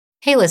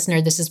Hey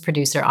listener, this is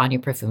producer Anya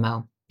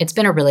Profumo. It's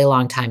been a really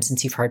long time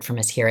since you've heard from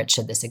us here at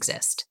Should This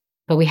Exist,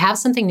 but we have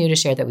something new to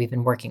share that we've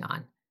been working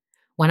on.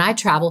 When I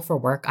travel for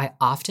work, I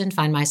often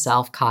find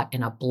myself caught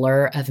in a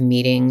blur of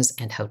meetings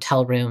and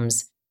hotel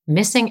rooms,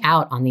 missing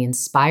out on the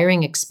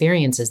inspiring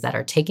experiences that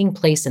are taking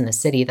place in the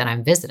city that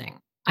I'm visiting.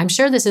 I'm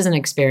sure this is an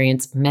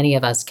experience many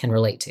of us can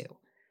relate to.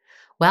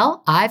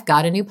 Well, I've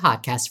got a new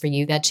podcast for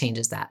you that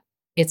changes that.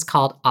 It's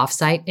called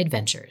Offsite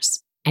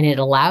Adventures, and it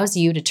allows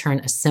you to turn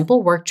a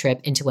simple work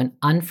trip into an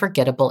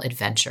unforgettable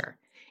adventure.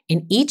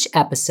 In each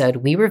episode,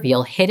 we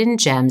reveal hidden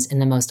gems in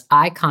the most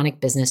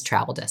iconic business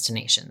travel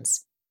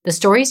destinations. The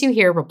stories you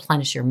hear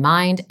replenish your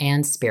mind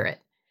and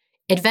spirit.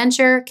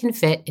 Adventure can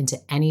fit into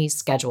any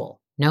schedule,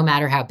 no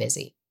matter how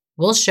busy.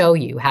 We'll show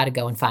you how to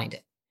go and find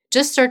it.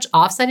 Just search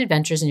Offsite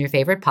Adventures in your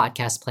favorite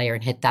podcast player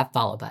and hit that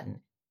follow button.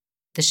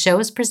 The show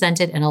is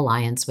presented in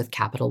alliance with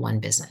Capital One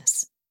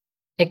Business.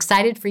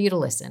 Excited for you to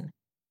listen.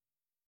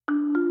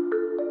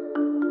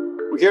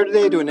 We're here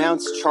today to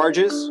announce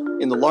charges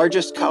in the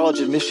largest college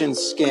admissions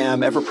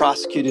scam ever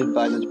prosecuted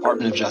by the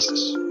Department of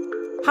Justice.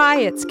 Hi,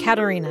 it's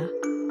Katerina.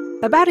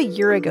 About a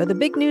year ago, the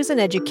big news in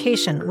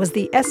education was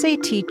the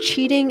SAT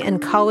cheating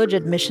and college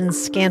admissions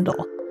scandal.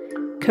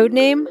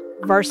 Codename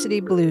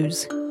Varsity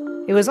Blues.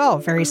 It was all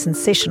very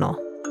sensational.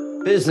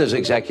 Business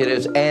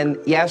executives and,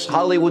 yes,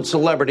 Hollywood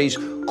celebrities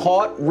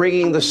caught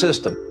rigging the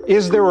system.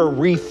 Is there a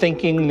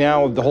rethinking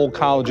now of the whole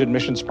college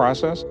admissions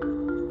process?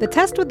 The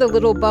test with the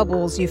little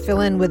bubbles you fill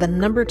in with a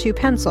number 2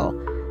 pencil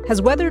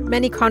has weathered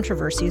many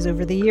controversies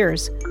over the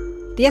years.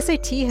 The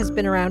SAT has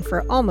been around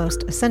for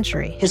almost a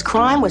century. His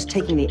crime was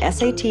taking the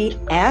SAT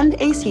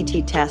and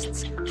ACT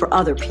tests for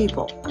other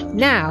people.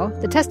 Now,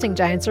 the testing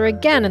giants are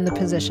again in the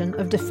position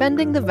of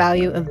defending the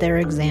value of their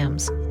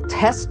exams.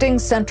 Testing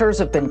centers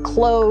have been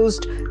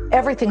closed.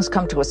 Everything's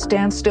come to a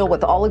standstill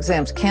with all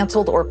exams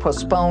canceled or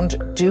postponed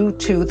due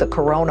to the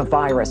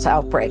coronavirus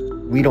outbreak.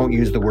 We don't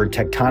use the word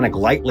tectonic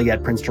lightly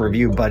at Princeton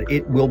Review, but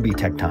it will be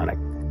tectonic.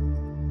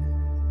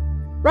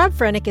 Rob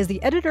Frennick is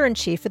the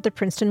editor-in-chief at the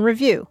Princeton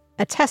Review,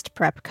 a test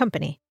prep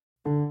company.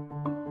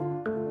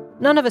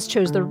 None of us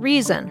chose the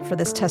reason for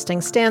this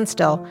testing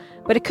standstill,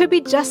 but it could be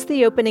just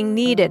the opening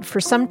needed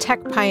for some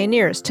tech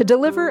pioneers to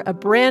deliver a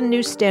brand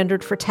new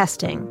standard for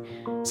testing,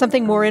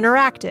 something more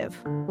interactive,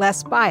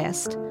 less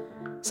biased,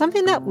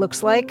 something that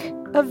looks like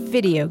a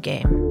video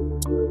game.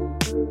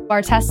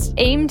 Our tests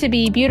aim to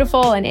be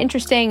beautiful and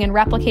interesting and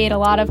replicate a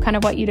lot of kind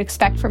of what you'd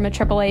expect from a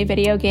AAA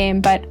video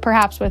game, but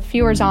perhaps with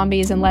fewer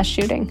zombies and less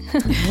shooting.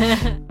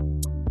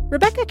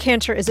 Rebecca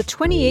Cantor is a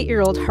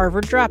 28-year-old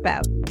Harvard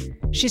dropout.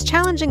 She's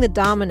challenging the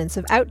dominance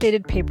of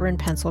outdated paper and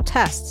pencil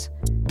tests.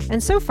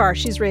 And so far,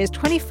 she's raised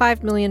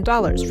 $25 million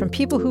from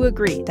people who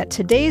agree that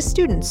today's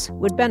students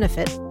would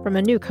benefit from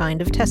a new kind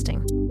of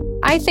testing.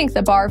 I think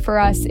the bar for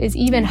us is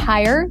even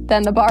higher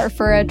than the bar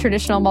for a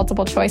traditional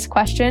multiple choice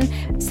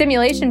question.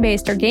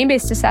 Simulation-based or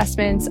game-based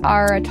assessments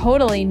are a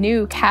totally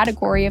new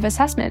category of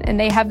assessment, and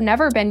they have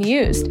never been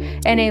used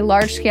in a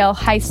large-scale,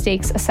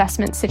 high-stakes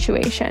assessment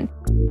situation.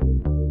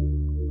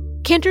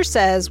 Cantor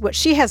says what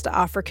she has to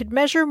offer could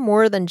measure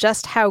more than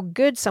just how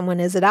good someone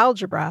is at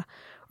algebra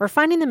or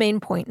finding the main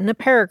point in a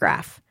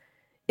paragraph.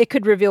 It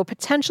could reveal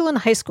potential in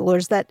high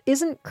schoolers that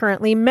isn't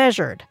currently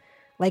measured,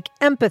 like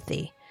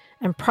empathy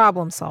and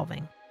problem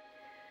solving.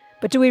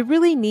 But do we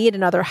really need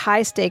another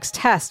high-stakes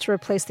test to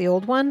replace the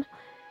old one?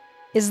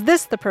 Is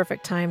this the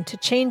perfect time to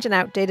change an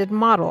outdated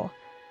model?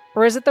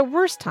 Or is it the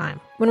worst time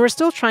when we're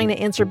still trying to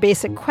answer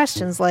basic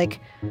questions like,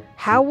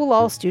 how will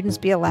all students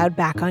be allowed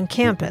back on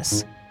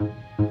campus?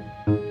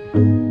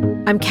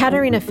 I'm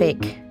Katerina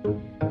Fake.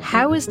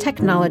 How is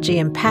technology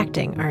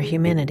impacting our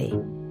humanity?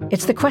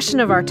 It's the question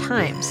of our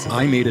times.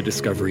 I made a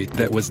discovery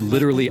that was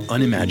literally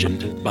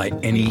unimagined by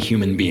any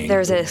human being.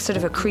 There's a sort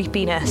of a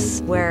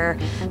creepiness where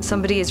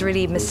somebody is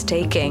really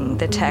mistaking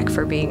the tech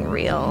for being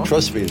real.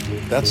 Trust me,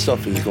 that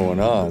stuff is going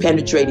on.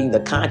 Penetrating the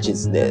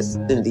consciousness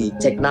in the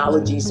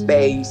technology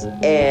space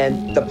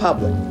and the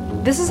public.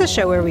 This is a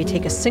show where we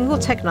take a single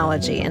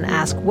technology and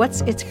ask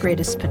what's its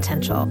greatest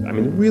potential. I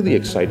mean, really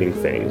exciting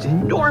things.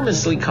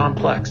 Enormously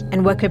complex.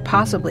 And what could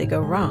possibly go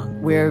wrong.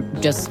 We're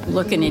just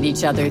looking at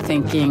each other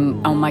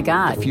thinking, oh my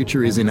God. The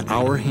future is in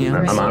our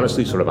hands. I'm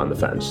honestly sort of on the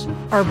fence.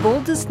 Our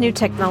boldest new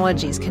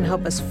technologies can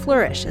help us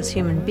flourish as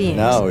human beings.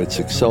 Now it's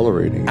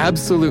accelerating.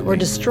 Absolutely. Or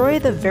destroy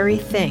the very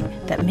thing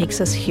that makes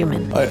us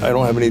human. I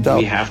don't have any doubt.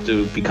 We have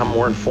to become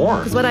more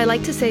informed. Because what I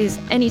like to say is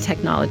any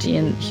technology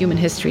in human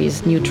history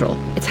is neutral.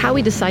 It's how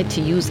we decide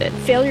to use it.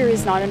 Failure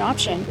is not an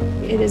option.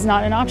 It is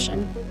not an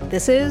option.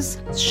 This is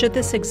Should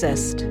This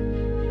Exist?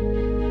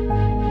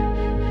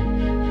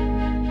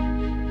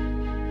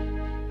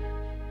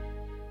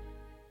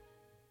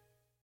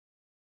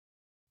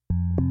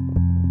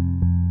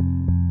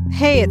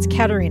 Hey, it's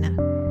Katerina.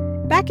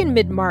 Back in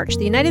mid-March,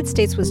 the United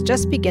States was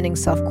just beginning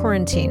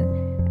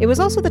self-quarantine. It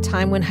was also the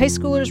time when high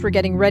schoolers were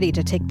getting ready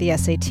to take the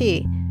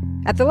SAT.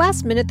 At the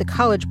last minute, the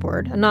College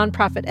Board, a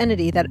nonprofit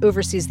entity that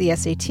oversees the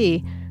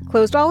SAT,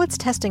 closed all its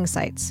testing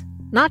sites,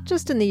 not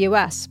just in the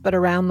U.S., but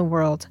around the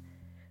world.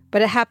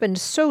 But it happened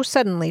so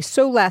suddenly,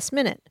 so last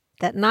minute,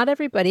 that not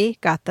everybody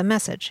got the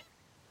message.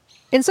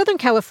 In Southern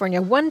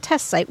California, one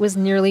test site was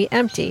nearly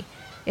empty,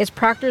 its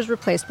proctors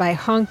replaced by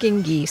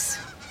honking geese.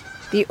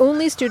 The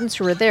only students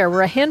who were there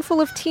were a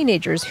handful of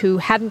teenagers who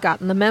hadn't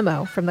gotten the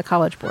memo from the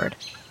College Board.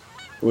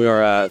 We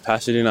are at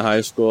Pasadena High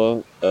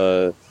School.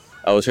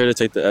 I was here to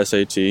take the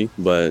SAT,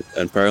 but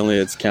apparently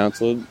it's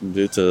canceled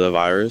due to the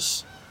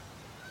virus.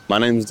 My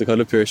name is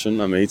Dakota Pearson.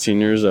 I'm 18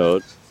 years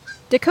old.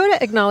 Dakota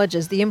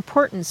acknowledges the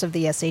importance of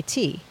the SAT,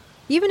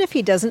 even if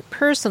he doesn't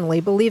personally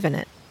believe in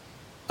it.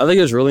 I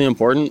think it's really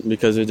important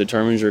because it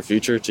determines your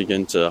future to get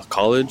into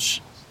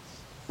college.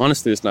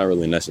 Honestly, it's not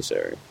really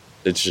necessary.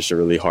 It's just a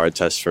really hard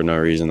test for no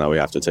reason that we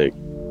have to take.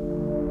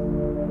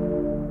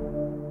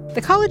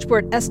 The College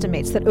Board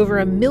estimates that over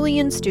 1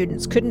 million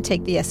students couldn't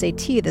take the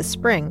SAT this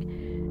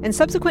spring, and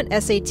subsequent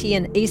SAT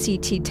and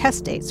ACT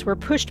test dates were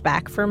pushed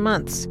back for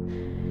months.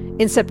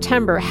 In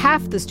September,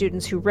 half the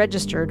students who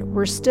registered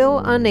were still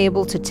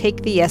unable to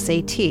take the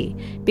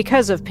SAT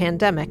because of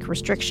pandemic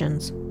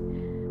restrictions.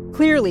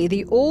 Clearly,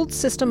 the old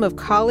system of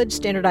college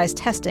standardized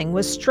testing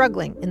was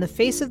struggling in the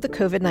face of the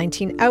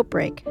COVID-19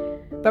 outbreak.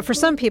 But for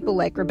some people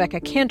like Rebecca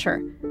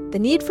Cantor, the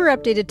need for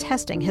updated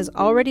testing has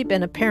already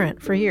been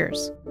apparent for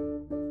years.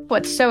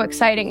 What's so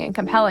exciting and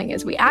compelling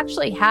is we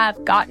actually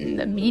have gotten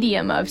the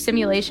medium of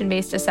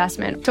simulation-based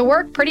assessment to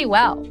work pretty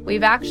well.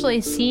 We've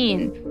actually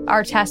seen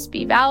our tests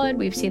be valid,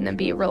 we've seen them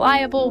be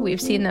reliable,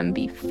 we've seen them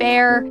be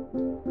fair.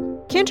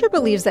 Cantor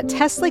believes that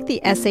tests like the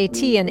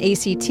SAT and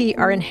ACT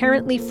are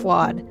inherently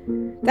flawed.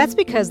 That's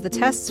because the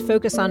tests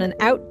focus on an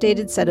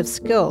outdated set of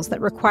skills that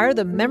require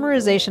the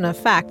memorization of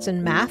facts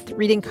in math,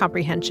 reading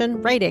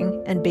comprehension,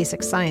 writing, and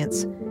basic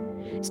science.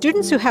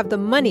 Students who have the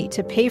money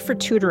to pay for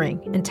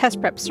tutoring and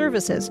test prep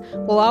services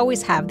will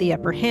always have the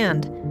upper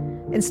hand.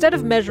 Instead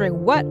of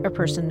measuring what a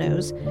person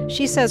knows,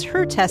 she says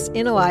her tests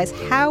analyze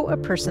how a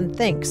person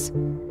thinks.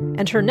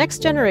 And her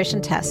next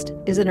generation test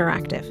is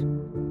interactive.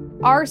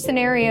 Our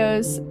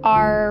scenarios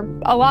are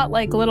a lot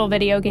like little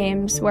video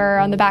games where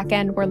on the back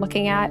end we're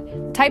looking at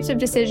types of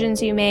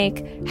decisions you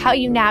make, how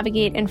you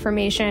navigate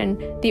information,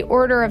 the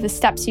order of the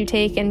steps you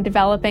take in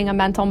developing a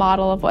mental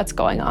model of what's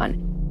going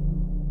on.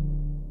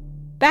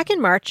 Back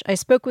in March, I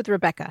spoke with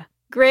Rebecca.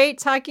 Great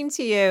talking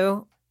to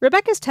you.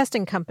 Rebecca's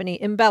testing company,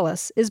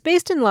 Embellis, is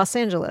based in Los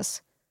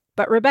Angeles.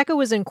 But Rebecca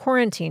was in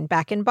quarantine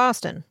back in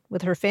Boston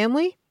with her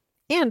family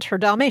and her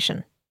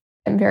Dalmatian.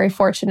 I'm very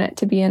fortunate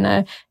to be in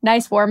a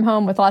nice warm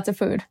home with lots of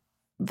food.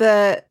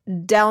 The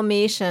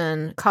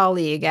Dalmatian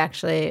colleague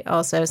actually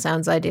also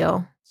sounds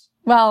ideal.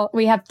 Well,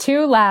 we have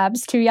 2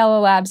 yellow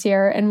labs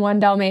here, and 1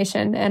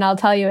 Dalmatian, and I'll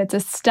tell you, it's a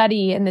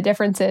study in the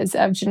differences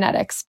of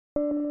genetics.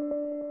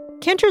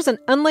 Cantor's an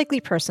unlikely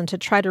person to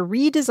try to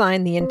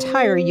redesign the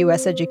entire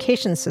U.S.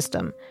 education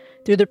system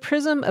through the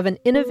prism of an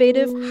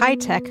innovative,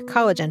 high-tech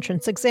college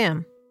entrance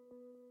exam.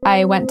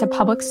 I went to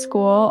public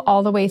school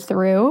all the way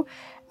through.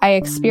 I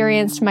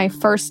experienced my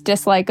first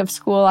dislike of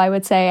school, I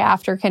would say,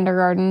 after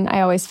kindergarten. I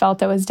always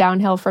felt it was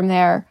downhill from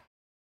there.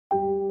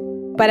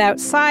 But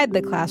outside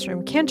the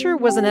classroom, Cantor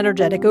was an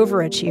energetic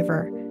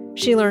overachiever.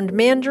 She learned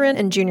Mandarin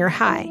in junior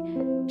high.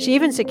 She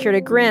even secured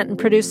a grant and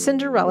produced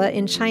Cinderella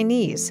in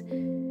Chinese.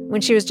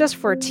 When she was just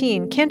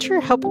 14,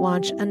 Cantor helped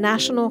launch a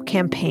national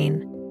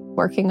campaign,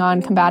 working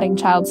on combating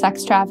child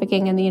sex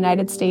trafficking in the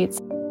United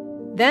States.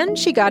 Then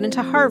she got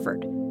into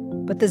Harvard,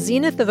 but the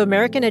zenith of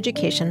American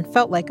education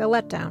felt like a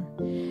letdown.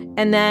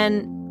 And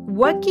then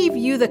what gave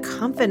you the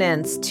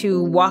confidence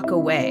to walk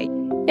away?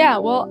 Yeah,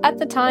 well, at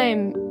the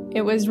time,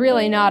 it was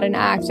really not an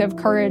act of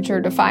courage or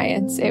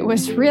defiance. It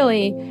was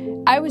really,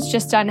 I was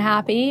just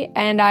unhappy,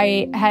 and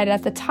I had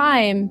at the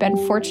time been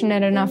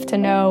fortunate enough to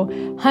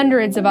know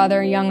hundreds of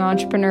other young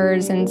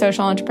entrepreneurs and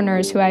social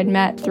entrepreneurs who I'd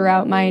met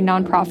throughout my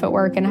nonprofit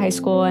work in high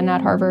school and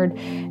at Harvard.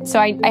 So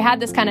I had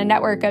this kind of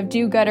network of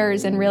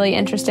do-gooders and really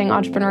interesting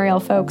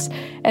entrepreneurial folks,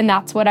 and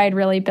that's what I'd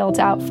really built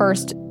out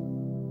first.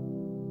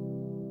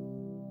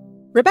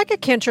 Rebecca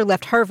Cantor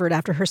left Harvard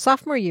after her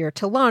sophomore year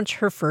to launch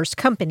her first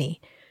company.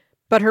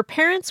 But her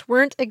parents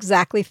weren't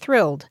exactly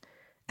thrilled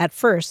at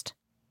first.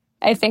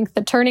 I think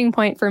the turning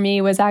point for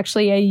me was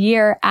actually a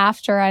year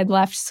after I'd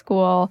left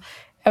school.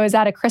 I was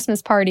at a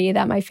Christmas party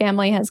that my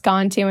family has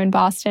gone to in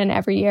Boston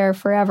every year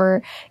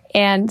forever.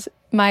 And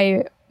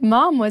my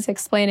mom was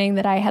explaining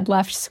that I had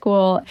left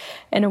school,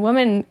 and a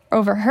woman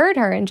overheard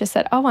her and just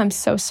said, "Oh, I'm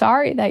so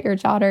sorry that your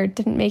daughter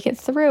didn't make it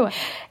through."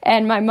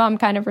 And my mom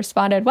kind of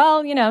responded,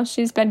 "Well, you know,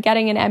 she's been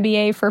getting an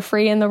MBA for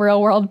free in the real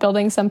world,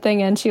 building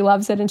something, and she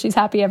loves it, and she's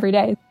happy every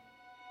day."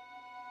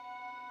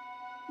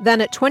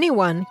 Then at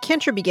 21,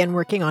 Cantor began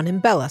working on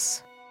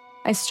Embellis.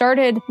 I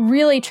started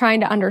really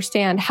trying to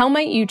understand how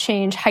might you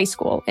change high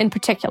school in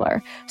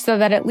particular so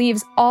that it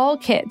leaves all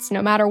kids,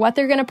 no matter what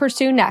they're going to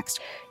pursue next,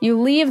 you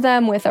leave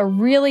them with a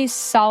really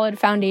solid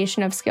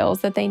foundation of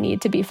skills that they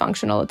need to be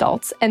functional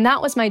adults. And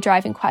that was my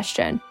driving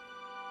question.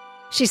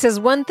 She says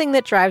one thing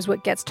that drives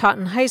what gets taught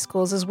in high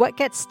schools is what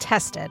gets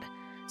tested.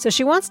 So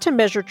she wants to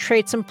measure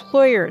traits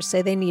employers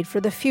say they need for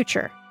the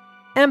future: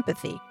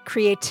 empathy,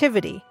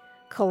 creativity,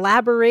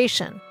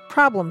 collaboration,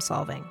 problem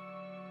solving.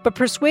 But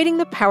persuading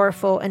the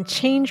powerful and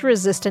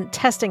change-resistant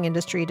testing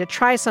industry to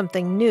try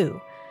something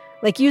new,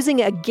 like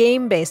using a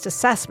game-based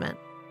assessment,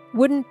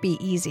 wouldn't be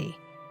easy,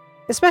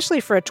 especially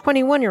for a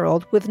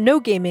 21-year-old with no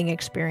gaming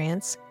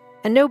experience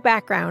and no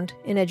background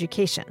in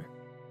education.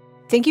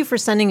 Thank you for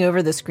sending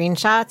over the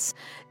screenshots.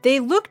 They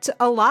looked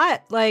a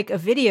lot like a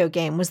video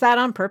game. Was that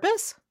on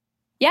purpose?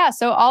 Yeah,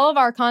 so all of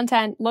our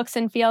content looks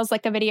and feels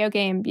like a video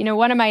game. You know,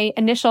 one of my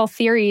initial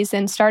theories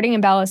in starting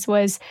Embellis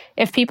was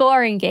if people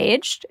are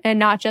engaged, and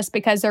not just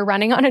because they're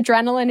running on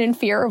adrenaline and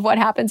fear of what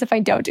happens if I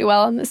don't do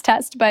well on this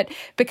test, but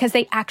because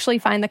they actually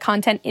find the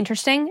content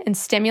interesting and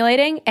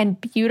stimulating and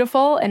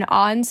beautiful and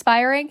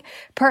awe-inspiring,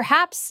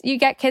 perhaps you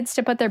get kids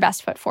to put their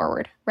best foot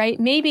forward, right?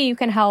 Maybe you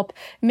can help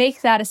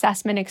make that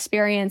assessment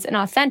experience an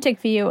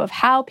authentic view of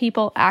how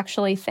people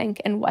actually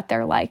think and what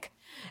they're like.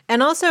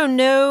 And also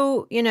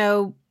no,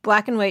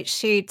 black and white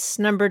sheets,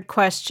 numbered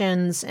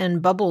questions,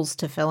 and bubbles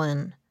to fill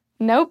in.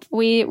 Nope.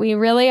 We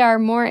really are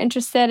more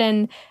interested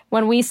in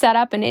when we set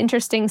up an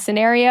interesting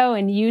scenario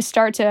and you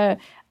start to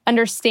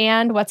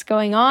understand what's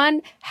going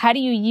on, how do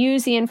you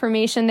use the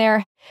information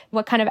there?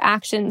 What kind of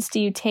actions do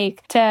you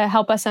take to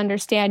help us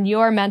understand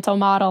your mental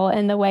model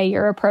and the way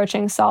you're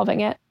approaching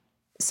solving it?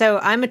 So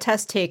I'm a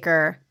test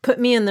taker. Put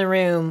me in the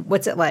room.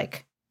 What's it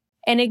like?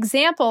 An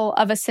example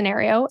of a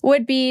scenario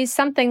would be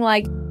something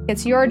like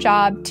it's your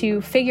job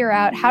to figure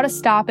out how to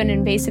stop an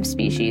invasive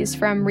species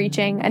from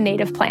reaching a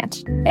native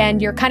plant.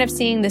 And you're kind of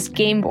seeing this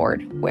game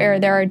board where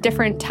there are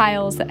different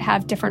tiles that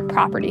have different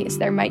properties.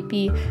 There might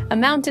be a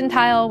mountain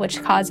tile,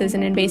 which causes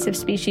an invasive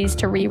species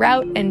to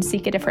reroute and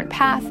seek a different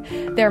path.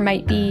 There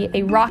might be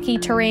a rocky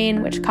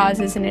terrain, which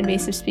causes an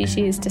invasive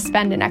species to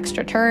spend an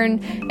extra turn.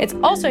 It's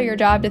also your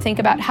job to think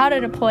about how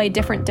to deploy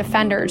different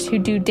defenders who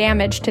do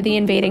damage to the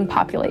invading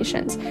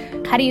populations.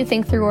 How do you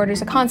think through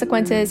orders of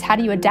consequences? How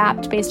do you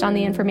adapt based on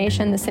the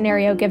information the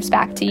scenario gives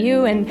back to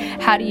you? And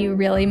how do you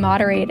really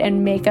moderate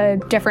and make a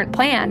different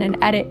plan and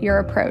edit your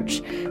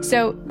approach?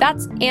 So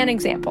that's an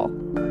example.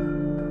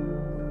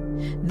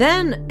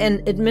 Then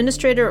an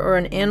administrator or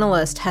an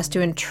analyst has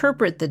to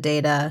interpret the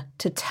data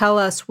to tell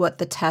us what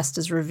the test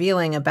is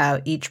revealing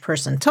about each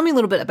person. Tell me a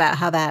little bit about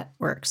how that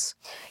works.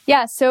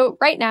 Yeah, so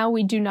right now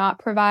we do not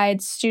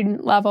provide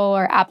student level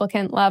or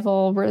applicant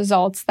level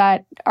results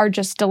that are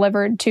just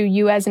delivered to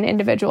you as an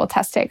individual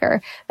test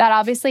taker. That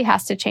obviously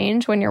has to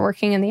change when you're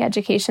working in the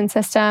education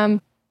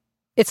system.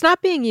 It's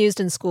not being used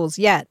in schools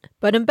yet,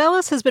 but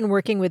Embellis has been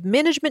working with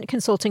management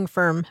consulting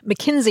firm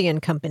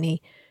McKinsey &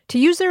 Company to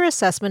use their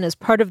assessment as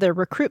part of their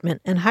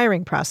recruitment and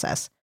hiring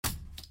process.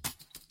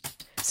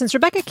 Since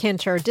Rebecca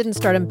Cantor didn't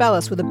start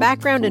Embellis with a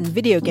background in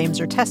video games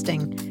or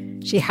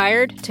testing, she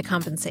hired to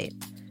compensate.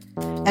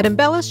 At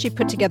Embellis, she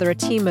put together a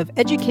team of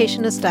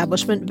education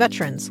establishment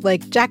veterans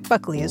like Jack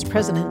Buckley as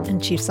president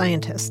and chief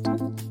scientist.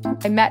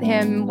 I met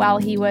him while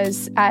he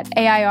was at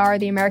AIR,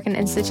 the American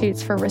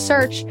Institutes for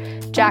Research.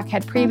 Jack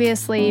had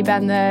previously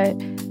been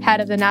the head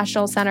of the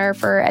National Center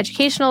for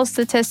Educational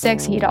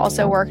Statistics. He'd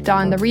also worked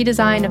on the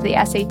redesign of the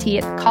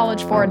SAT at the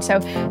College Board. So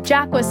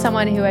Jack was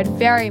someone who had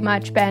very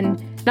much been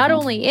not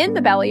only in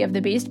the belly of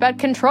the beast, but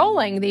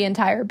controlling the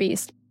entire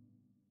beast.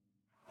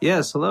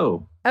 Yes,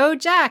 hello. Oh,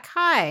 Jack,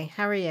 hi.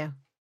 How are you?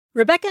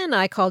 Rebecca and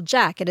I called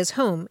Jack at his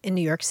home in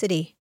New York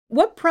City.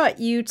 What brought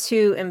you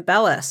to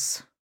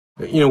Embellis?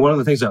 One of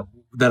the things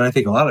that I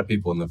think a lot of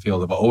people in the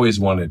field have always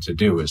wanted to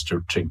do is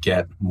to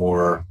get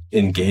more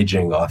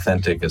engaging,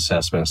 authentic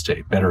assessments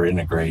to better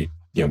integrate,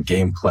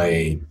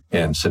 gameplay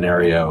and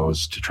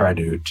scenarios to try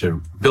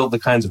to build the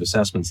kinds of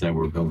assessments that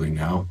we're building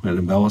now at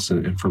Embellis.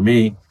 And for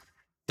me,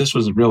 this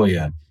was really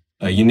a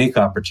unique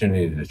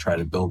opportunity to try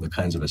to build the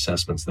kinds of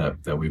assessments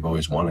that we've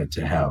always wanted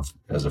to have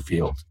as a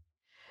field.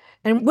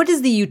 And what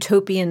is the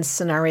utopian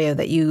scenario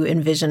that you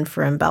envision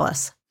for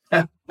Embellis?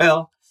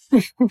 Well,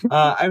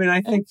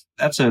 I think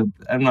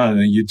I'm not a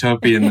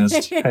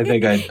utopianist. I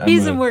think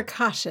He's a more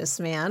cautious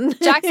man.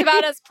 Jack's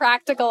about as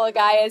practical a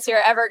guy as you're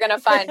ever going to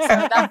find. So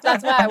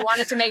that's why I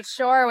wanted to make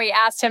sure we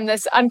asked him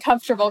this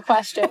uncomfortable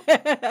question.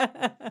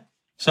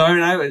 So,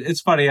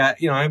 it's funny.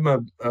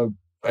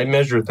 I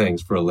measure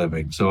things for a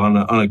living. So on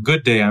a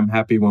good day, I'm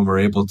happy when we're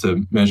able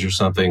to measure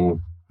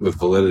something with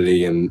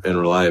validity and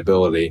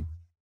reliability.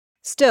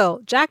 Still,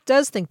 Jack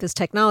does think this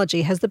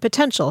technology has the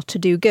potential to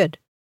do good.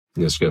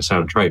 It's going to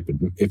sound trite, but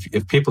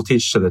if people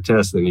teach to the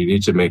test, then you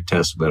need to make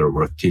tests that are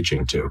worth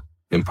teaching to.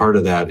 And part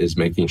of that is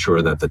making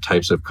sure that the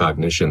types of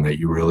cognition that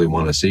you really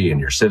want to see in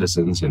your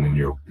citizens and in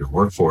your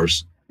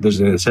workforce, there's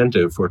an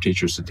incentive for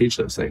teachers to teach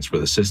those things, for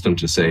the system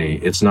to say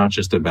it's not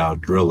just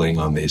about drilling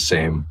on these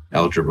same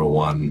Algebra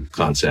 1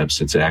 concepts.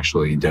 It's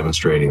actually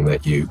demonstrating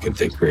that you can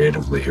think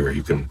creatively or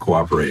you can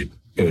cooperate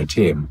in a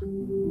team.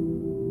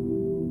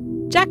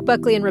 Jack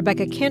Buckley and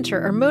Rebecca Cantor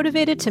are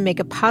motivated to make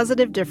a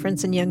positive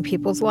difference in young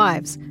people's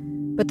lives.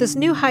 But this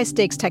new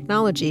high-stakes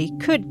technology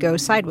could go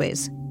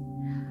sideways.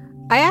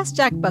 I asked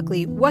Jack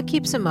Buckley what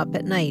keeps him up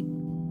at night.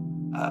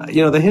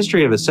 The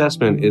history of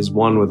assessment is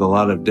one with a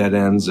lot of dead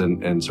ends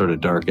and sort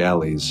of dark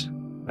alleys.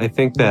 I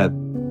think that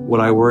what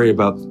I worry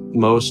about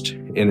most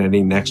in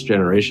any next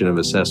generation of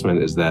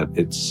assessment is that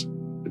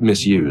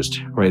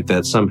misused, right?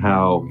 That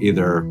somehow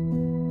either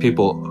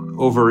people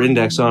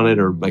over-index on it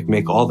or like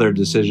make all their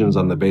decisions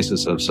on the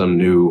basis of some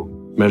new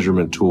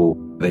measurement tool.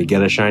 They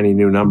get a shiny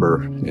new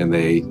number and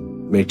they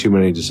make too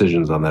many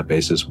decisions on that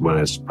basis when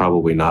it's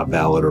probably not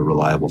valid or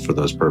reliable for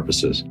those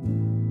purposes.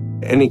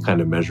 Any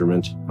kind of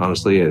measurement,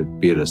 honestly,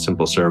 be it a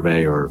simple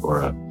survey or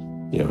a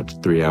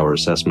 3-hour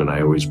assessment,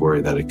 I always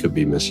worry that it could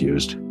be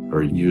misused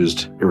or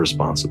used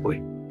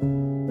irresponsibly.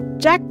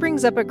 Jack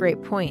brings up a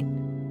great point.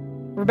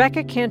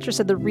 Rebecca Kanter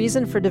said the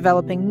reason for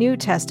developing new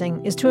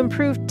testing is to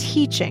improve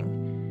teaching.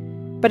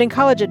 But in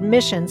college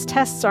admissions,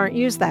 tests aren't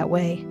used that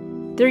way.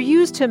 They're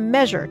used to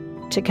measure,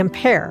 to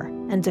compare,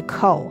 and to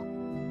cull.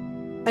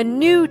 A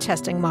new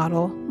testing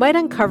model might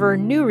uncover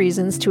new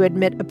reasons to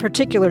admit a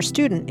particular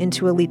student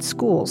into elite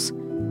schools.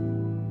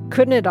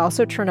 Couldn't it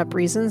also turn up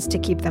reasons to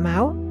keep them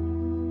out?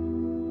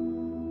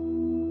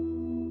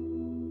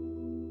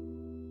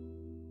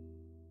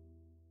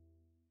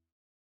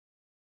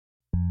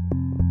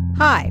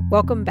 Hi,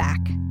 welcome back.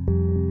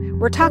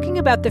 We're talking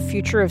about the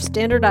future of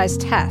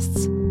standardized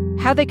tests,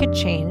 how they could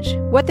change,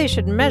 what they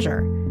should measure,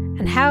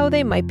 and how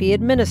they might be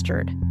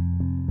administered.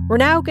 We're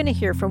now going to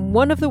hear from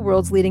one of the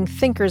world's leading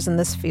thinkers in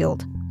this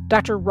field,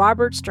 Dr.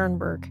 Robert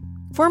Sternberg,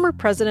 former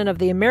president of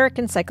the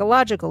American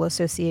Psychological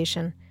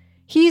Association.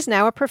 He's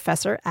now a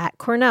professor at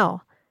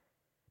Cornell.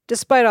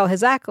 Despite all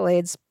his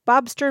accolades,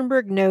 Bob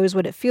Sternberg knows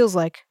what it feels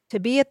like to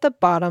be at the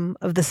bottom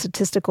of the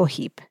statistical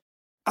heap.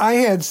 I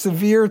had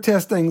severe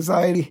test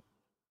anxiety.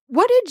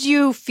 What did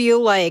you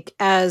feel like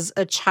as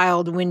a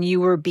child when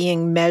you were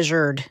being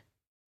measured?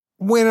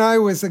 When I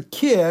was a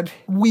kid,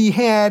 we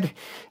had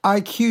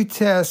IQ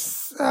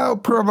tests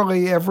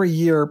probably every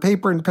year,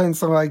 paper and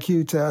pencil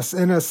IQ tests,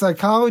 and a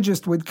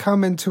psychologist would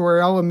come into our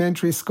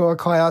elementary school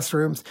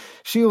classrooms.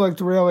 She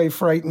looked really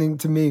frightening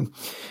to me.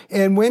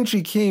 And when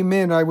she came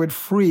in, I would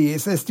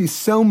freeze, as do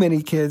so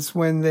many kids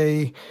when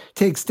they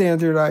take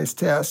standardized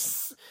tests.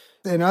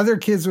 And other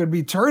kids would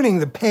be turning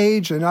the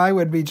page, and I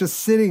would be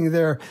just sitting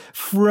there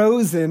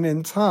frozen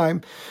in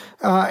time.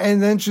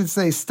 And then she'd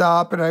say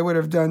stop, and I would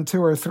have done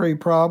 2 or 3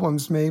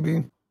 problems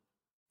maybe.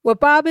 What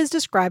Bob is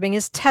describing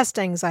is test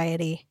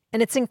anxiety,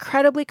 and it's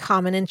incredibly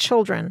common in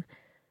children.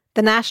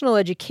 The National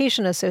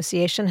Education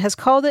Association has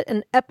called it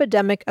an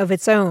epidemic of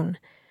its own.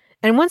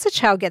 And once a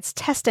child gets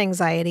test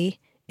anxiety,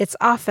 it's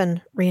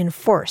often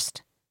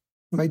reinforced.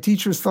 My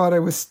teachers thought I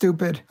was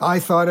stupid. I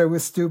thought I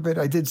was stupid.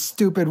 I did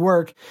stupid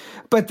work.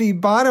 But the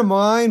bottom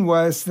line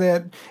was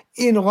that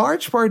in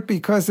large part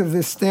because of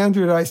this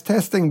standardized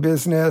testing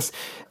business,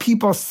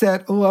 people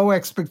set low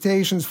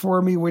expectations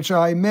for me, which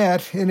I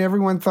met, and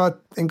everyone thought,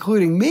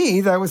 including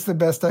me, that was the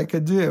best I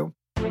could do.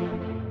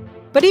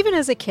 But even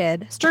as a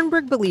kid,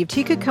 Sternberg believed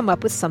he could come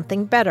up with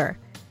something better.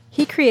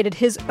 He created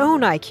his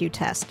own IQ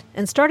test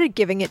and started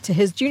giving it to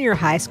his junior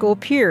high school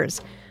peers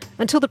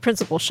until the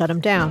principal shut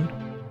him down.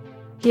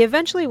 He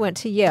eventually went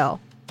to Yale,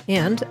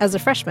 and as a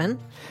freshman,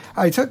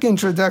 I took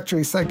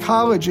introductory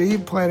psychology,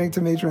 planning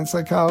to major in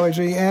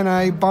psychology, and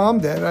I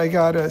bombed it. I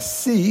got a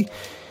C,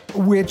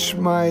 which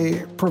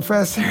my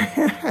professor,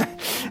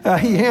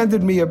 he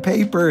handed me a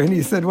paper and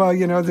he said, well,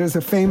 there's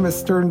a famous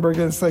Sternberg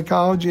in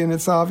psychology and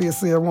it's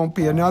obviously there won't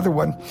be another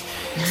one.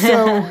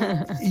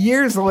 So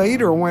years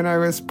later, when I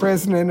was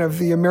president of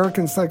the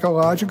American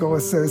Psychological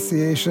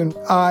Association,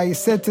 I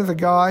said to the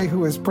guy who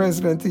was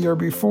president the year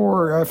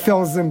before,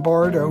 Phil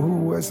Zimbardo,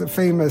 who was a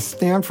famous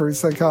Stanford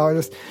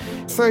psychologist.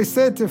 So I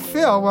said to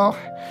Phil, well,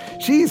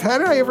 geez, how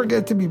did I ever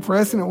get to be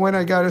president when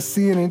I got a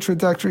C in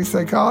introductory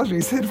psychology?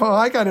 He said, well,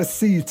 I got a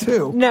C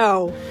too.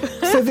 No.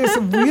 So there's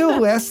a real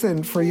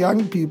lesson for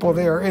young people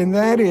there, and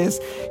that is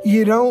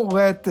you don't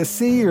let the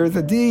C or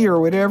the D or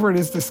whatever it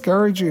is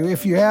discourage you.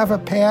 If you have a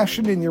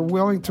passion and you're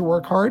willing to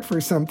work hard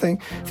for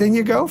something, then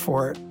you go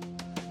for it.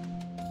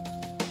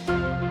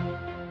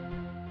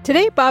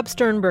 Today, Bob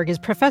Sternberg is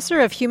professor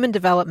of human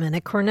development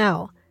at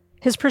Cornell.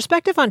 His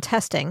perspective on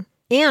testing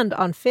and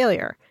on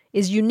failure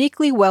is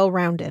uniquely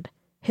well-rounded.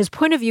 His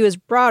point of view is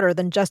broader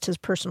than just his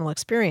personal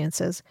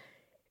experiences.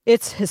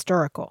 It's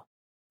historical.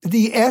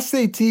 The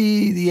SAT,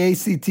 the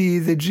ACT,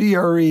 the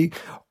GRE,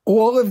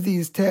 all of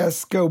these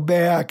tests go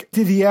back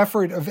to the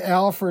effort of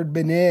Alfred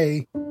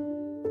Binet.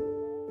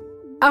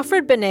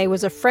 Alfred Binet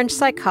was a French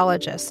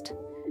psychologist.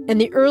 In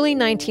the early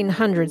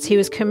 1900s, he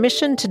was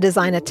commissioned to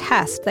design a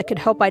test that could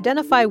help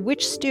identify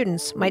which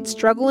students might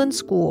struggle in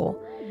school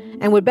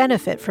and would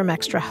benefit from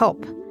extra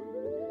help.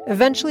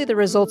 Eventually, the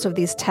results of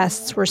these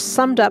tests were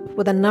summed up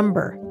with a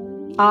number,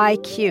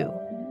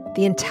 IQ,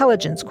 the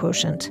intelligence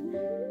quotient.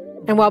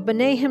 And while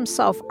Binet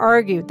himself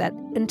argued that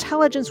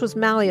intelligence was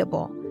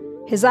malleable,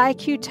 his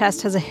IQ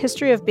test has a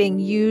history of being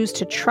used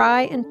to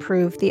try and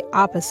prove the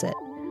opposite,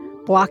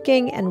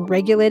 blocking and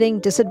regulating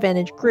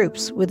disadvantaged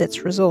groups with its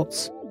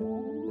results.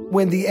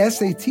 When the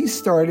SAT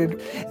started,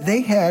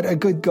 they had a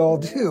good goal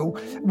too,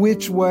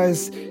 which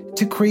was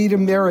to create a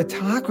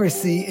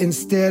meritocracy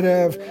instead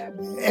of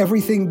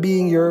everything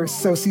being your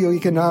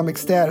socioeconomic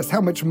status,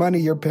 how much money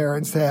your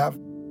parents have.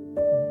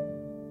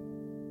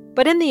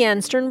 But in the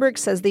end, Sternberg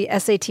says the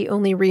SAT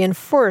only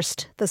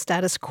reinforced the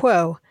status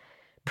quo.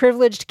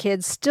 privileged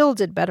kids still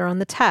did better on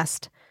the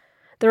test.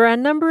 There are a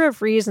number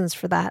of reasons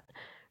for that,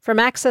 from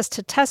access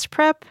to test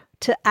prep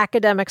to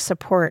academic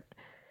support.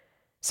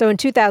 So in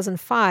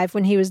 2005,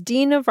 when he was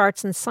Dean of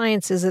Arts and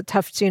Sciences at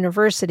Tufts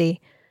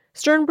University,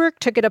 Sternberg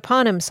took it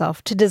upon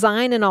himself to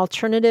design an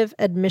alternative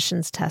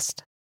admissions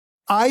test.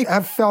 I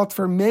have felt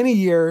for many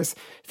years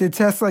that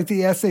tests like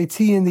the SAT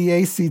and the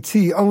ACT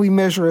only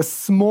measure a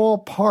small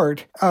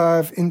part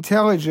of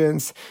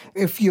intelligence.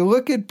 If you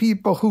look at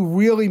people who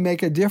really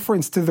make a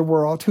difference to the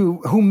world,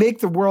 who make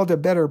the world a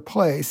better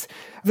place,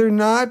 they're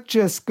not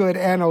just good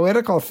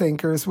analytical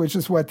thinkers, which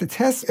is what the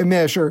tests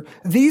measure.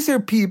 These are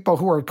people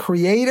who are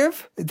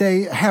creative,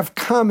 they have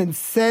common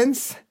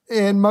sense,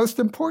 and most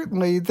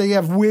importantly, they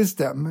have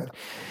wisdom.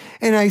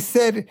 And I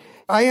said,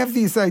 I have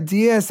these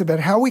ideas about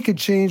how we could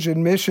change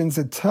admissions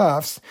at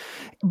Tufts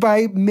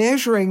by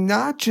measuring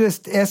not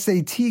just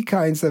SAT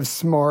kinds of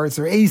smarts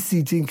or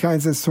ACT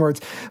kinds of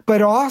smarts,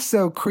 but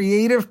also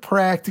creative,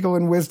 practical,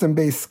 and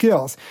wisdom-based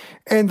skills.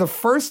 And the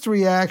first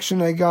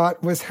reaction I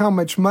got was, how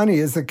much money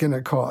is it going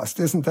to cost?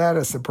 Isn't that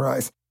a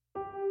surprise?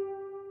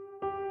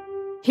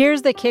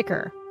 Here's the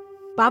kicker.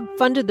 Bob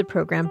funded the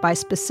program by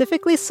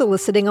specifically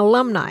soliciting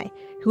alumni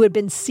who had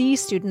been C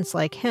students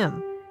like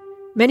him,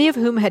 many of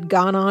whom had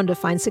gone on to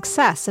find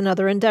success in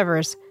other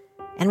endeavors.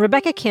 And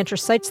Rebecca Cantor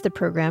cites the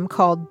program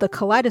called the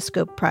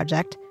Kaleidoscope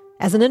Project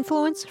as an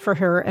influence for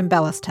her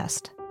Embellis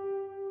test.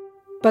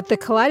 But the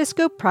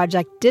Kaleidoscope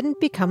Project didn't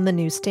become the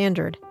new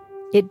standard.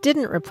 It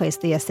didn't replace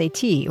the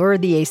SAT or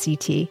the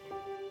ACT.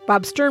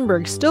 Bob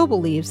Sternberg still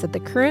believes that the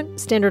current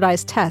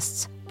standardized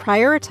tests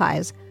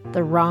prioritize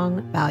the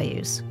wrong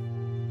values.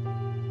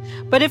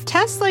 But if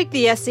tests like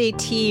the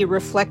SAT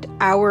reflect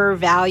our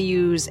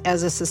values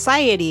as a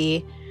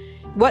society,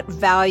 what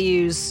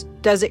values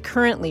does it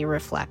currently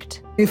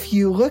reflect? If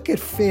you look at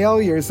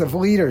failures of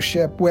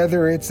leadership,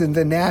 whether it's in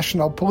the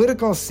national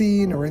political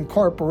scene or in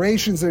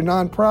corporations or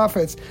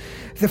nonprofits,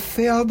 the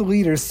failed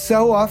leaders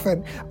so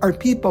often are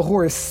people who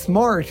are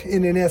smart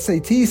in an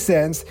SAT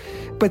sense,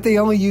 but they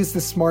only use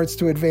the smarts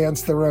to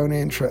advance their own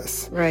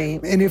interests.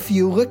 Right. And if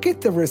you look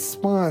at the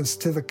response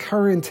to the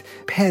current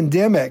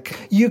pandemic,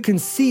 you can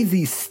see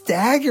the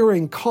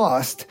staggering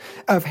cost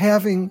of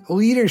having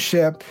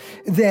leadership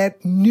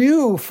that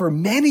knew for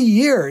many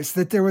years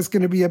that there was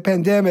going to be a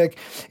pandemic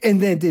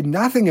and then did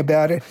nothing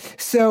about it.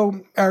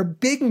 So our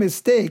big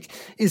mistake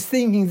is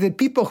thinking that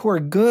people who are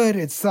good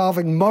at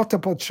solving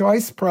multiple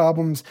choice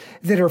problems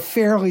that are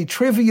fairly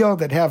trivial,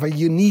 that have a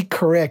unique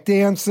correct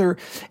answer,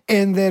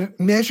 and that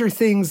measure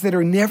things that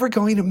are never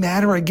going to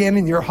matter again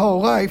in your whole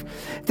life,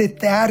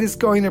 that is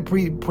going to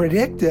be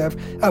predictive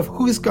of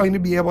who's going to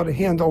be able to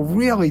handle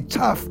really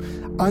tough,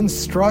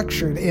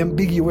 unstructured,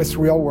 ambiguous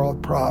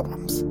real-world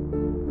problems.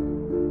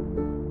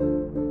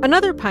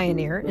 Another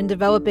pioneer in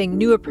developing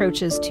new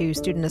approaches to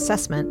student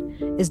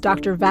assessment is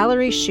Dr.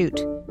 Valerie Shute.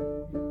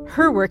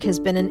 Her work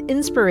has been an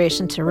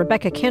inspiration to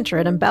Rebecca Cantor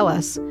at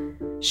Embellis.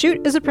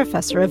 Shute is a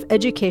professor of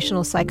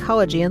educational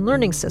psychology and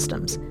learning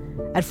systems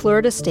at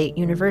Florida State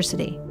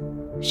University.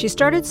 She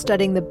started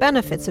studying the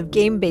benefits of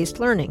game-based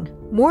learning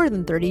more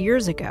than 30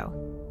 years ago.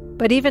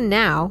 But even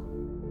now,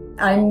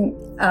 I'm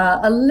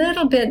a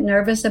little bit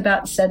nervous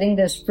about setting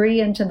this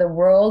free into the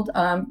world,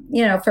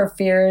 for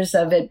fears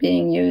of it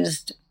being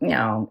used,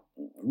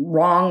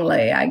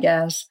 wrongly, I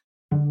guess.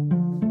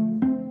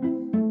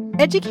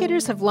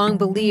 Educators have long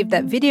believed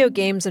that video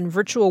games and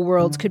virtual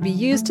worlds could be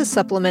used to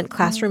supplement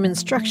classroom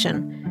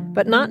instruction,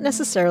 but not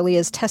necessarily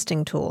as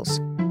testing tools.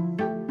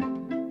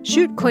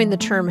 Shute coined the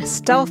term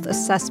stealth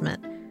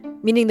assessment,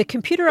 meaning the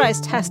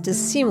computerized test is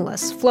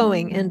seamless,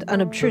 flowing, and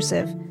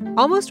unobtrusive,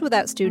 almost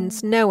without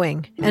students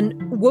knowing, and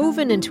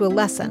woven into a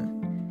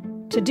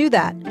lesson. To do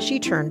that, she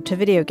turned to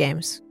video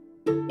games.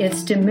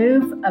 It's to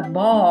move a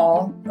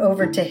ball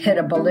over to hit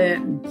a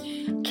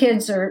balloon.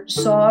 Kids are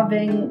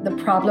solving the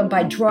problem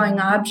by drawing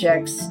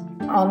objects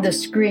on the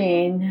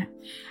screen.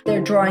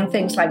 They're drawing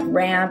things like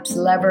ramps,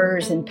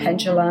 levers, and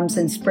pendulums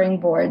and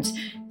springboards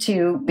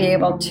to be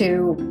able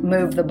to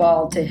move the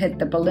ball to hit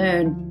the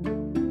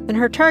balloon. And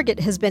her target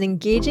has been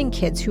engaging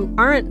kids who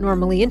aren't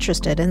normally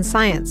interested in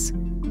science.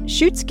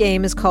 Shute's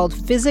game is called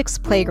Physics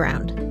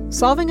Playground,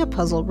 solving a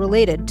puzzle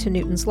related to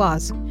Newton's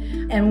laws.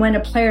 And when a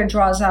player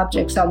draws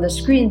objects on the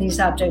screen, these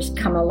objects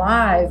come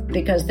alive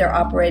because they're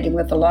operating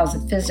with the laws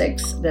of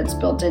physics that's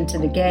built into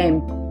the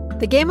game.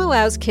 The game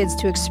allows kids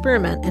to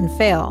experiment and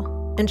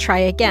fail, and try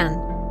again.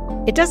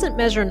 It doesn't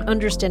measure an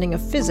understanding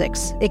of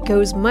physics. It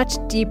goes much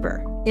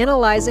deeper,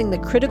 analyzing the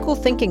critical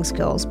thinking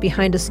skills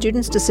behind a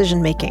student's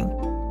decision-making.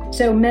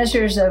 So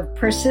measures of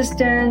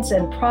persistence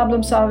and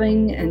problem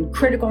solving and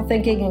critical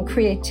thinking and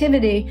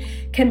creativity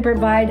can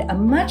provide a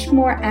much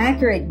more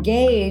accurate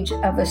gauge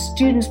of a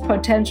student's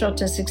potential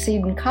to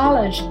succeed in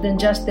college than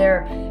just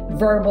their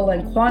verbal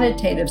and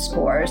quantitative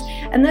scores.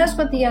 And that's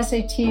what the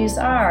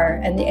SATs are.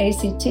 And the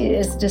ACT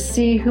is to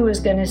see who is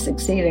going to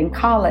succeed in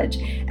college.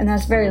 And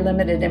that's very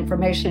limited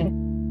information.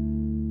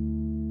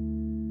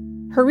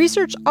 Her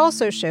research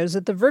also shows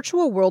that the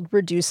virtual world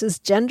reduces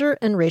gender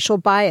and racial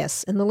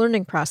bias in the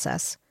learning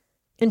process.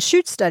 In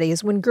Chute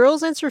studies, when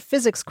girls answer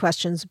physics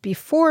questions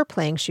before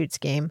playing Chute's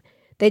game,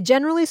 they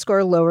generally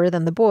score lower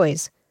than the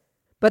boys.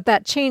 But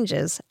that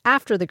changes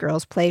after the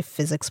girls play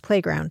Physics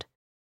Playground.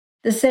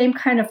 The same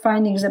kind of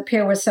findings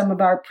appear with some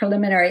of our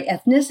preliminary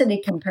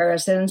ethnicity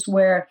comparisons,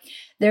 where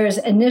there's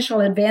initial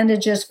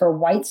advantages for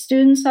white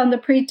students on the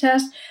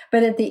pretest,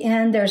 but at the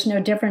end, there's no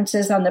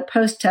differences on the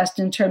post-test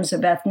in terms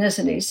of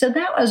ethnicity. So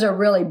that was a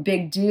really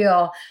big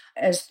deal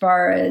as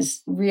far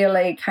as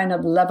really kind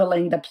of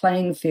leveling the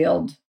playing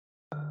field.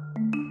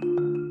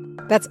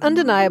 That's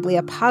undeniably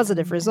a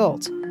positive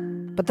result.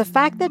 But the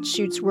fact that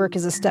Chute's work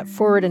is a step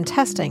forward in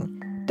testing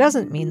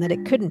doesn't mean that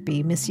it couldn't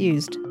be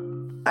misused.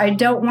 I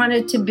don't want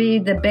it to be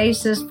the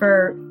basis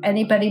for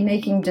anybody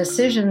making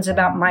decisions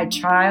about my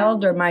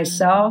child or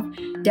myself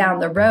down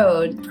the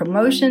road,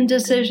 promotion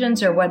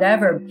decisions or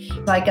whatever,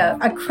 like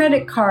a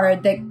credit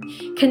card that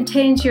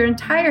contains your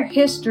entire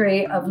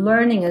history of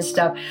learning and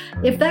stuff.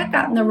 If that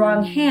got in the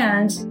wrong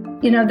hands,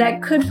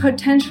 that could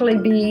potentially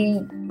be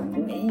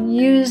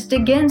used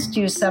against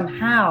you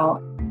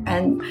somehow.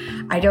 And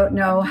I don't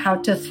know how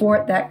to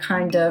thwart that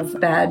kind of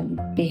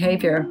bad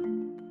behavior.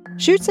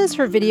 Chute says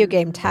her video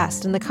game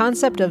test and the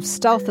concept of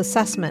stealth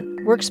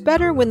assessment works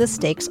better when the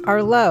stakes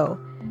are low.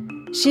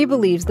 She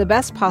believes the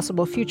best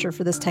possible future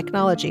for this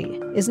technology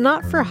is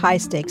not for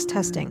high-stakes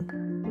testing.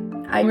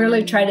 I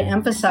really try to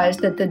emphasize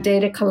that the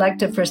data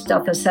collected for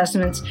stealth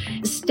assessments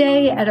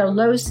stay at a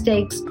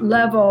low-stakes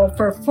level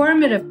for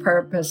formative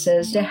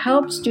purposes to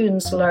help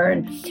students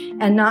learn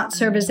and not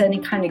serve as any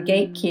kind of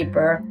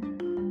gatekeeper.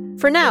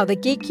 For now, the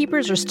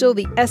gatekeepers are still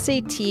the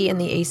SAT and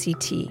the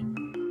ACT.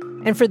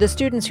 And for the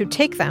students who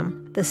take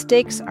them, the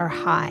stakes are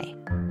high.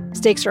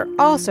 Stakes are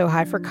also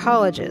high for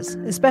colleges,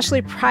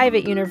 especially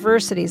private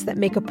universities that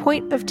make a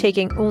point of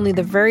taking only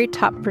the very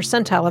top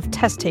percentile of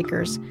test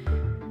takers.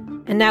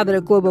 And now that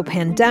a global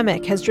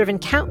pandemic has driven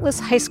countless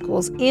high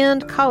schools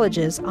and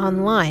colleges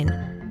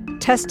online,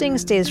 testing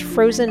stays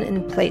frozen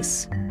in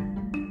place.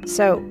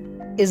 So,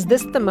 is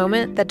this the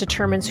moment that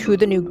determines who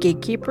the new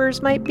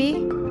gatekeepers might be?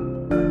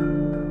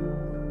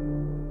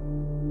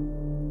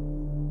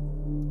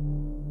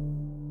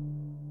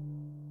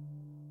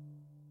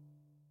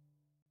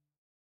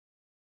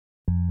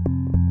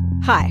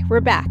 Hi, we're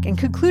back and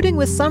concluding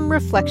with some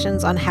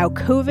reflections on how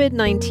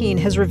COVID-19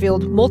 has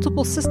revealed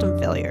multiple system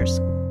failures.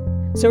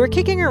 So we're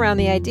kicking around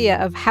the idea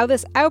of how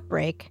this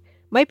outbreak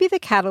might be the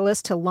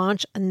catalyst to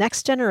launch a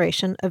next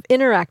generation of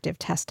interactive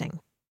testing.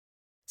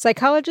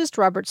 Psychologist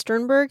Robert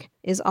Sternberg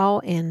is all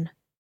in.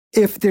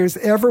 If there's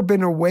ever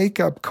been a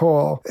wake-up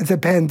call, the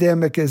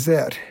pandemic is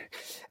it.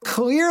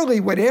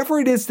 Clearly, whatever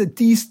it is that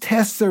these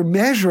tests are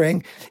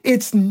measuring,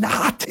 it's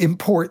not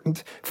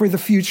important for the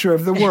future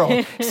of the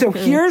world. So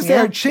here's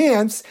our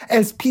chance,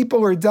 as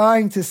people are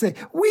dying, to say,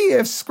 we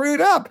have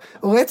screwed up.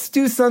 Let's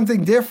do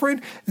something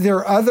different. There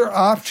are other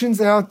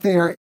options out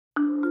there.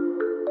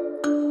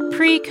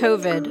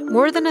 Pre-COVID,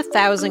 more than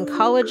 1,000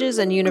 colleges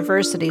and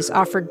universities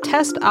offered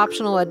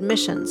test-optional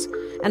admissions,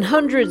 and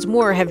hundreds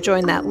more have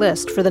joined that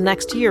list for the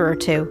next year or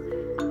two.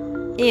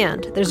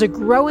 And there's a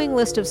growing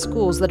list of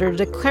schools that are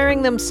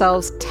declaring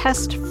themselves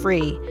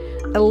test-free,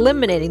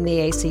 eliminating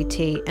the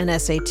ACT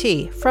and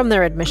SAT from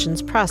their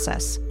admissions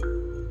process.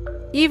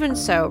 Even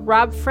so,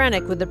 Rob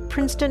Franick with the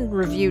Princeton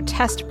Review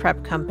Test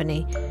Prep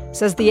Company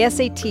says the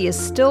SAT is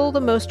still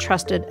the most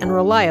trusted and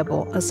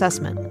reliable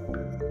assessment.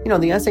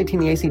 The SAT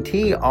and the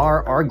ACT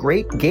are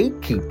great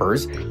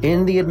gatekeepers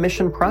in the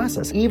admission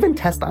process. Even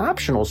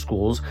test-optional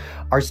schools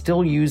are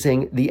still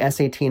using the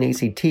SAT and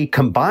ACT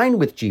combined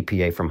with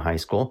GPA from high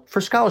school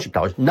for scholarship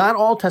dollars. Not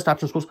all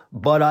test-optional schools,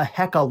 but a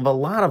heck of a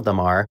lot of them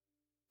are.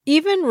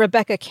 Even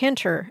Rebecca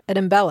Cantor at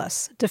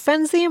Embellis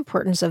defends the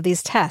importance of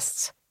these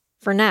tests,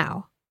 for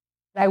now.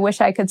 I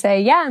wish I could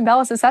say,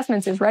 Embellis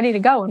Assessments is ready to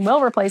go and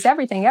will replace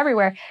everything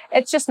everywhere.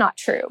 It's just not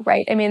true,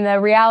 right? I mean,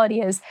 the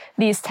reality is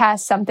these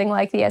tests, something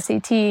like the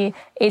SAT,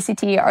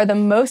 ACT, are the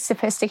most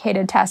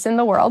sophisticated tests in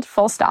the world,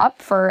 full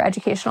stop, for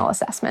educational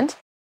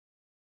assessment.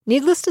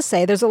 Needless to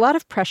say, there's a lot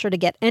of pressure to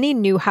get any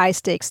new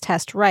high-stakes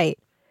test right.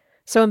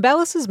 So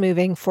Embellis is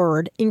moving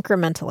forward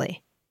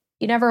incrementally.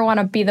 You never want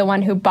to be the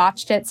one who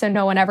botched it so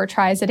no one ever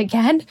tries it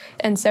again.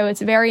 And so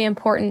it's very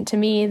important to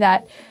me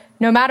that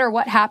no matter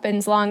what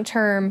happens long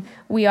term,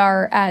 we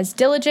are as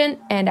diligent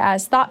and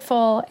as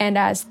thoughtful and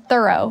as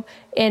thorough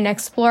in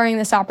exploring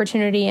this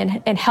opportunity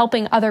and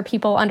helping other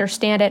people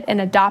understand it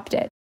and adopt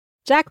it.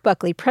 Jack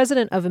Buckley,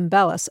 president of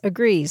Embellis,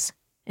 agrees.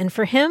 And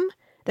for him,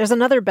 there's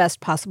another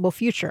best possible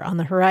future on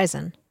the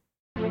horizon.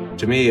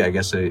 To me, I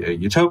guess a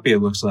utopia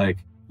looks like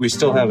we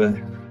still have a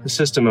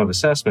system of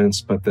assessments,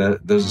 but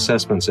those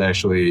assessments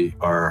actually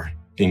are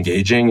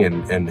engaging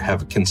and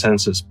have a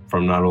consensus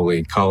from not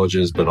only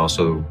colleges, but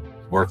also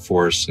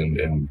workforce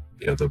and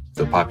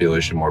the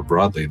population more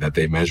broadly, that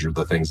they measure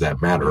the things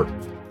that matter,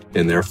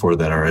 and therefore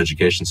that our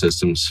education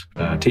systems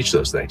teach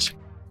those things.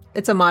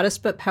 It's a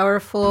modest but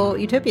powerful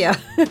utopia.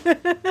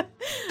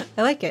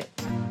 I like it.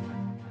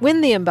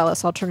 When the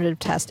Embellis alternative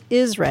test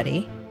is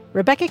ready,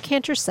 Rebecca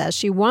Cantor says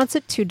she wants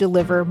it to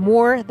deliver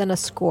more than a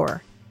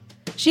score.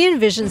 She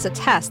envisions a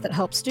test that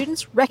helps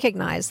students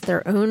recognize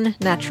their own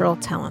natural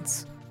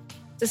talents.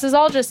 This is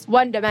all just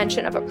one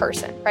dimension of a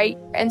person, right?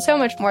 And so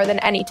much more than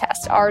any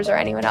test ours or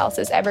anyone else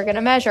is ever going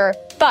to measure.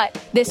 But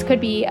this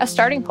could be a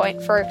starting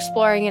point for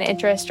exploring an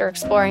interest or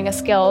exploring a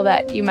skill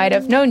that you might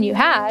have known you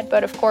had.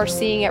 But of course,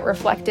 seeing it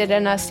reflected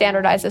in a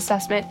standardized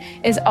assessment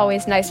is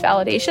always nice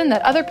validation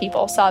that other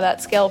people saw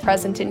that skill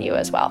present in you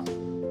as well.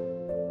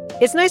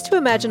 It's nice to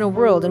imagine a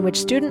world in which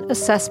student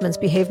assessments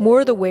behave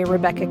more the way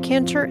Rebecca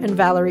Cantor and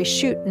Valerie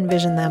Shute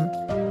envision them,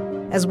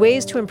 as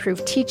ways to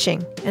improve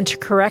teaching and to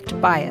correct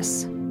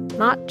bias,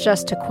 not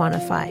just to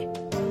quantify.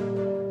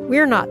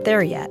 We're not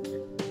there yet,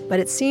 but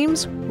it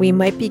seems we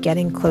might be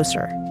getting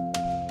closer.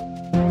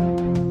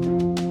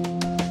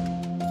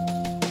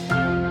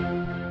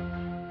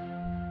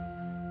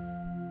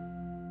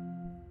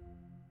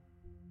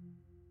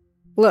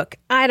 Look,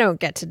 I don't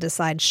get to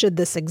decide should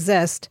this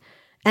exist,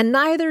 and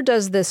neither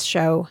does this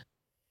show.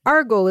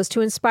 Our goal is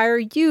to inspire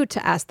you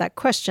to ask that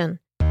question,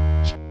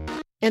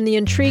 and the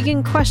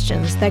intriguing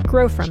questions that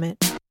grow from it.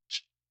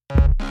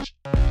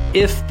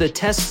 If the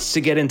tests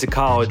to get into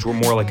college were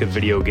more like a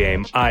video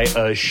game, I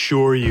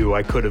assure you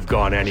I could have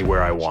gone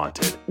anywhere I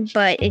wanted.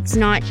 But it's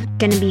not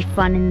going to be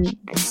fun in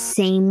the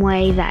same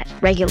way that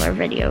regular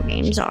video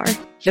games are.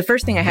 The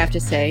first thing I have to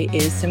say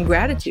is some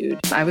gratitude.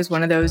 I was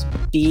one of those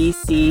B,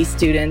 C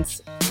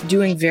students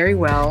doing very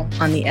well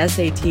on the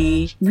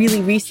SAT,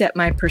 really reset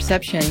my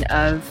perception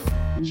of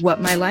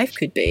what my life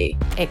could be.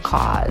 It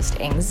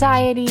caused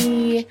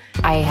anxiety.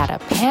 I had a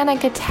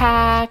panic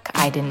attack.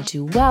 I didn't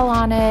do well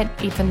on it,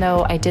 even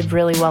though I did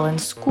really well in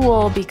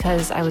school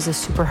because I was a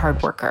super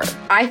hard worker.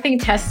 I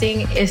think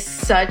testing is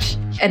such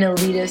an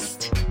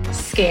elitist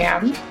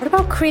scam. What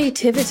about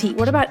creativity?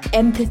 What about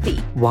empathy?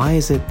 Why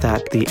is it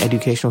that the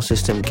educational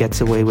system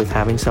gets away with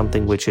having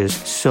something which is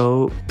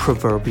so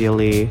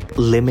proverbially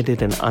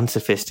limited and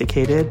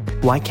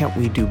unsophisticated? Why can't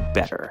we do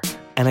better?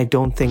 And I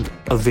don't think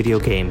a video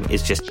game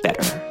is just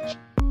better.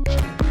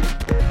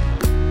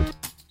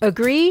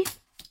 Agree?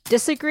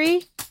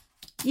 Disagree?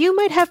 You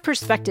might have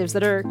perspectives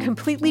that are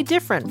completely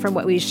different from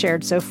what we've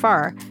shared so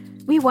far.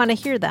 We want to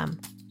hear them.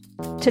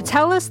 To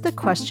tell us the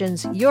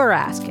questions you're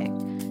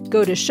asking,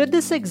 go to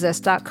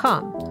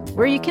shouldthisexist.com,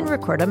 where you can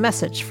record a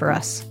message for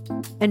us.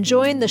 And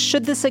join the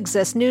Should This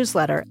Exist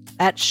newsletter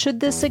at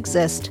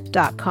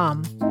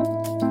shouldthisexist.com.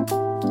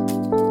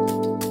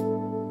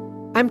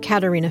 I'm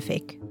Katerina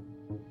Fake.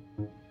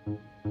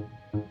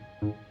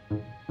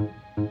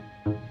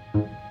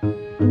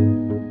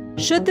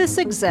 Should This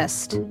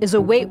Exist is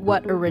a Wait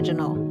What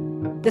original.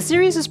 The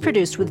series is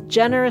produced with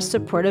generous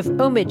support of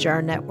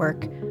Omidyar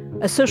Network,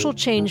 a social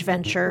change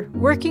venture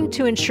working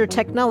to ensure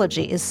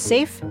technology is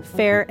safe,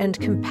 fair, and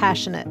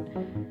compassionate,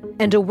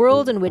 and a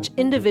world in which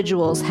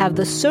individuals have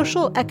the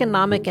social,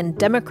 economic, and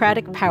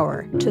democratic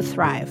power to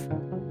thrive.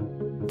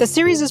 The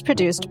series is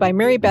produced by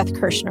Mary Beth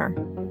Kirshner.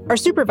 Our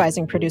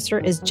supervising producer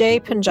is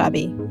Jay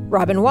Punjabi.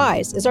 Robin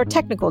Wise is our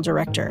technical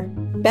director.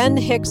 Ben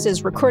Hicks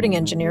is recording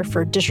engineer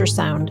for Disher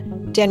Sound.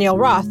 Danielle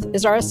Roth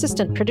is our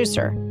assistant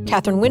producer.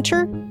 Catherine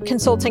Winter,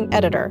 consulting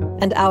editor.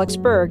 And Alex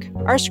Berg,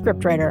 our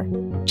scriptwriter.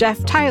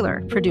 Jeff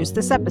Tyler produced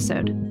this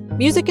episode.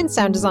 Music and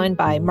sound design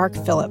by Mark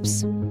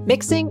Phillips.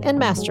 Mixing and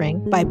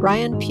mastering by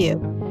Brian Pugh.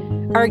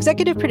 Our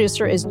executive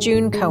producer is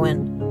June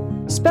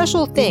Cohen.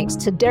 Special thanks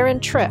to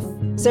Darren Triff,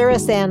 Sarah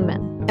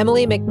Sandman,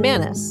 Emily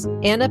McManus,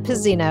 Anna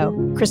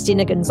Pizzino,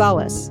 Christina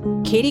Gonzalez,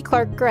 Katie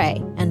Clark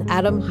Gray, and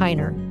Adam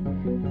Heiner.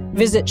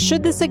 Visit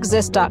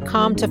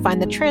shouldthisexist.com to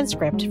find the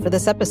transcript for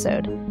this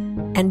episode.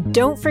 And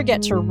don't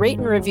forget to rate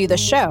and review the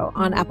show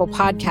on Apple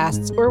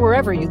Podcasts or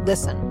wherever you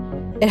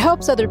listen. It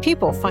helps other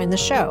people find the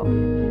show.